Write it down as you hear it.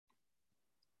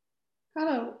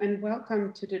Hello and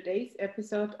welcome to today's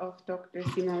episode of Dr.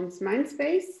 Simone's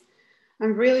Mindspace.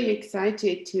 I'm really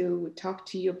excited to talk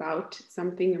to you about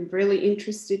something I'm really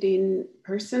interested in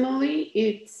personally.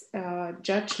 It's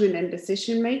judgment and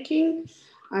decision making.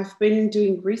 I've been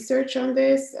doing research on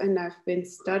this and I've been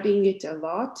studying it a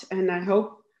lot, and I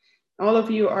hope all of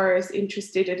you are as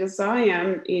interested as I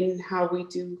am in how we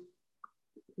do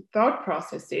thought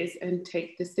processes and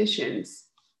take decisions.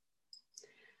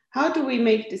 How do we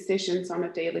make decisions on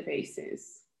a daily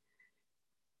basis?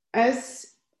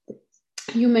 As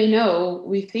you may know,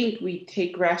 we think we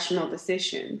take rational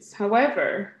decisions.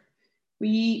 However,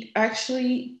 we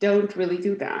actually don't really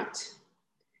do that.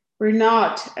 We're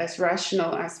not as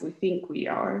rational as we think we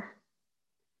are.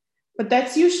 But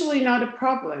that's usually not a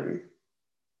problem.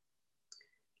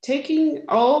 Taking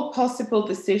all possible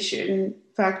decision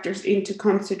factors into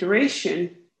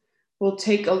consideration will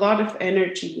take a lot of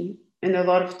energy and a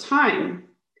lot of time,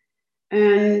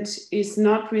 and is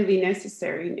not really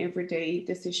necessary in everyday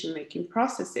decision making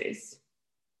processes.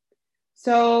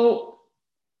 So,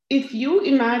 if you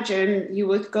imagine you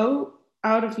would go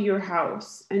out of your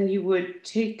house and you would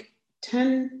take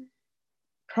 10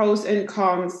 pros and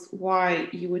cons why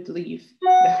you would leave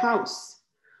the house,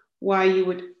 why you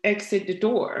would exit the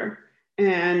door,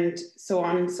 and so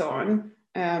on and so on.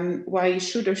 Why you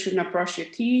should or should not brush your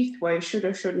teeth, why you should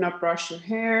or should not brush your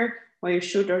hair, why you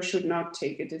should or should not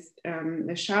take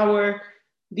a shower.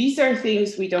 These are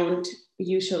things we don't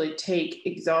usually take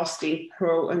exhausting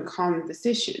pro and con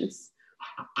decisions.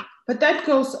 But that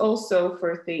goes also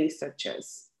for things such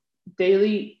as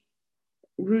daily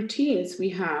routines we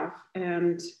have,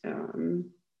 and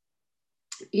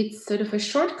it's sort of a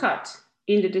shortcut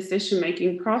in the decision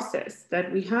making process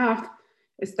that we have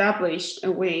established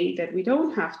a way that we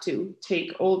don't have to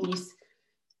take all these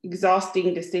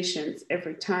exhausting decisions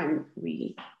every time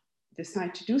we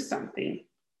decide to do something.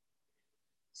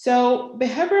 So,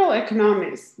 behavioral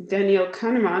economist Daniel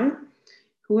Kahneman,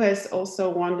 who has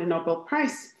also won the Nobel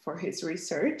Prize for his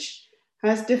research,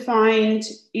 has defined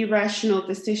irrational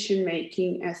decision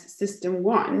making as system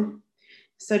one,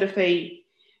 sort of a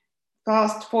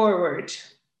fast forward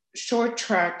short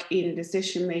track in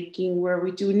decision making where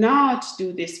we do not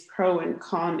do this pro and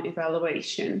con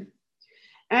evaluation.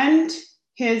 And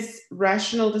his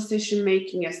rational decision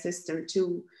making as system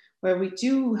two, where we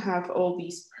do have all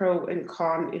these pro and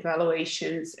con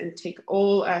evaluations and take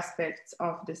all aspects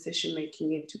of decision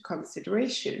making into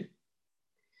consideration.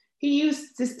 He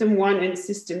used system one and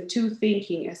system two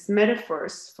thinking as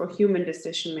metaphors for human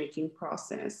decision making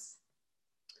process.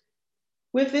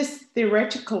 With this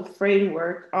theoretical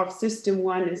framework of system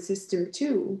one and system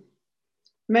two,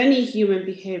 many human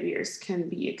behaviors can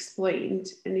be explained,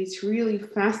 and it's really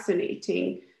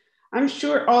fascinating. I'm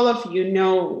sure all of you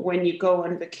know when you go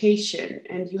on vacation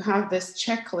and you have this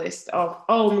checklist of,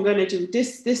 oh, I'm going to do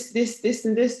this,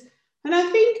 and this. And I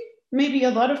think maybe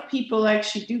a lot of people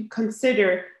actually do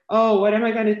consider, oh, what am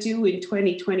I going to do in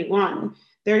 2021?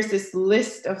 There's this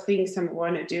list of things I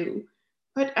want to do.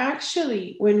 But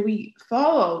actually, when we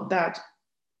follow that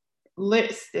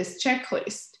list, this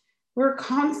checklist, we're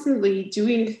constantly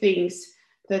doing things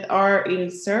that are in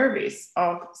service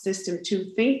of system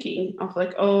two thinking of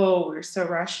like, oh, we're so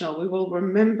rational, we will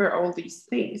remember all these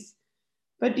things.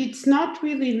 But it's not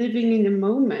really living in the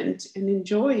moment and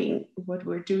enjoying what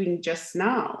we're doing just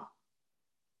now.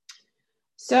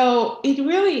 So it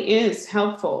really is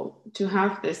helpful to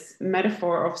have this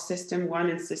metaphor of system one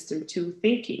and system two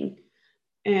thinking,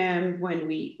 and when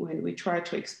we try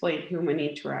to explain human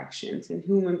interactions and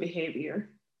human behavior.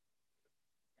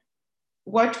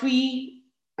 What we,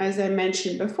 as I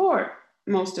mentioned before,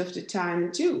 most of the time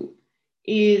do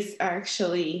is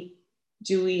actually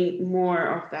doing more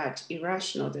of that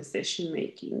irrational decision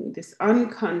making, this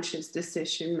unconscious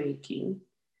decision making.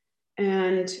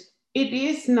 And it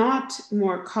is not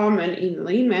more common in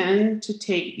laymen to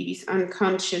take these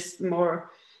unconscious, more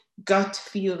gut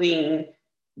feeling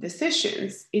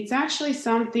decisions. It's actually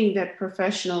something that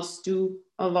professionals do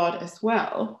a lot as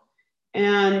well.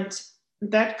 And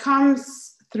that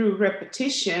comes through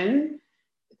repetition,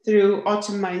 through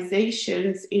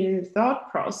optimizations in thought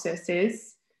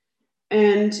processes,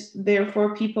 and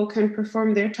therefore people can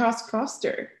perform their task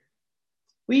faster.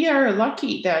 We are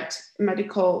lucky that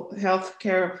medical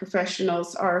healthcare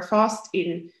professionals are fast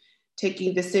in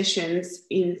taking decisions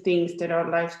in things that are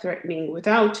life-threatening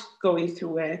without going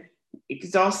through an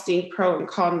exhausting pro and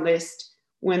con list.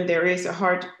 When there is a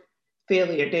heart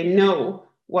failure, they know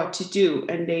what to do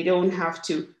and they don't have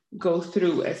to go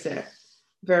through as a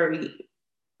very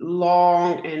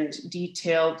long and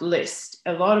detailed list.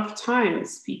 A lot of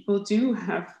times people do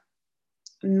have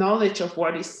knowledge of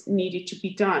what is needed to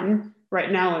be done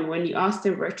right now. And when you ask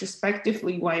them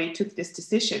retrospectively why they took this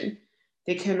decision,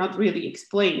 they cannot really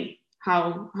explain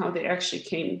how they actually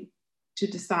came to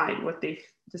decide what they've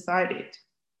decided.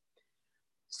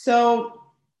 So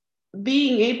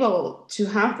being able to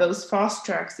have those fast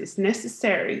tracks is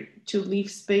necessary to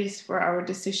leave space for our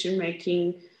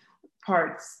decision-making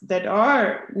parts that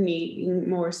are needing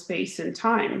more space and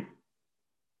time.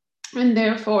 And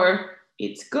therefore,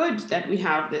 it's good that we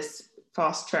have this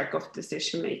fast track of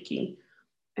decision-making.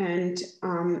 And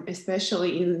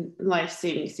especially in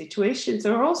life-saving situations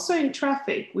or also in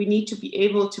traffic, we need to be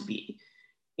able to be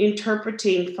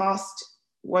interpreting fast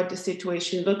what the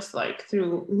situation looks like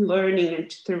through learning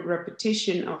and through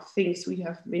repetition of things we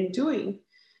have been doing.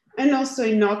 And also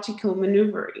in nautical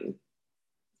maneuvering,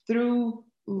 through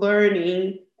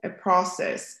learning a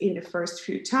process in the first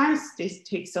few times. This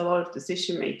takes a lot of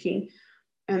decision-making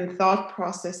and thought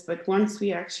process, but once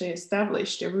we actually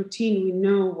establish the routine, we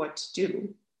know what to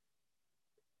do.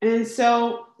 And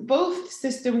so both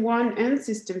system 1 and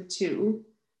system 2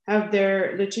 have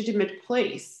their legitimate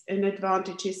place and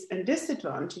advantages and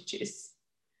disadvantages.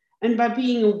 And by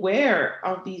being aware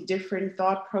of these different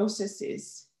thought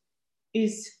processes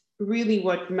is really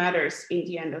what matters in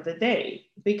the end of the day,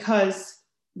 because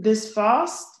this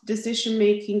fast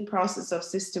decision-making process of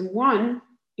system 1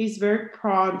 is very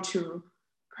prone to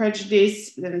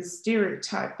prejudice and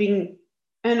stereotyping,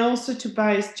 and also to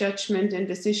biased judgment and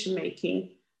decision-making,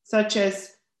 such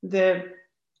as the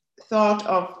thought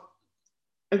of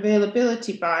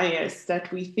availability bias, that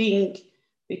we think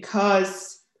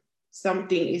because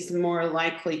something is more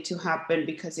likely to happen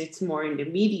because it's more in the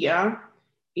media,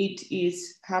 it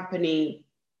is happening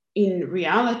in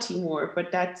reality more,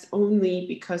 but that's only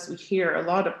because we hear a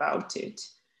lot about it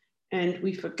and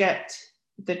we forget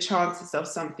the chances of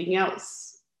something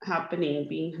else happening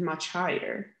being much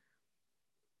higher.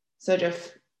 Sort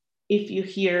of, if you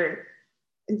hear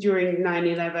during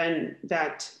 9/11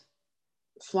 that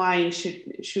flying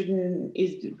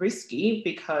is risky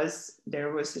because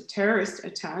there was a terrorist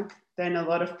attack, then a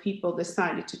lot of people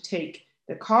decided to take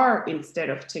the car instead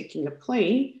of taking a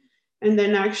plane. And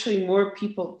then actually more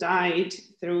people died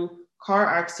through car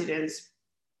accidents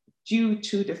due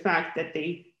to the fact that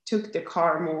they took the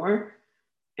car more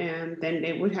and then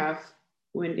they would have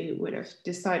when they would have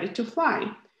decided to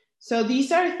fly. So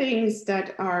these are things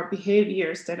that are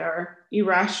behaviors that are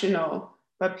irrational,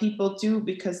 but people do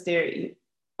because they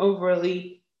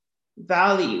overly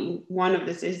value one of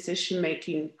the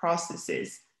decision-making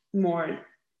processes more,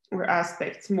 or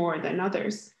aspects more than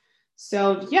others.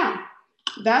 So yeah,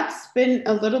 that's been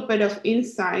a little bit of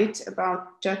insight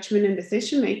about judgment and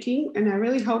decision-making, and I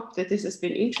really hope that this has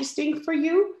been interesting for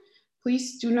you.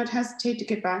 Please do not hesitate to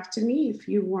get back to me if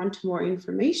you want more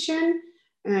information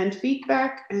and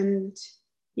feedback, and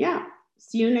yeah,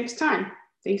 see you next time.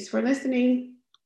 Thanks for listening.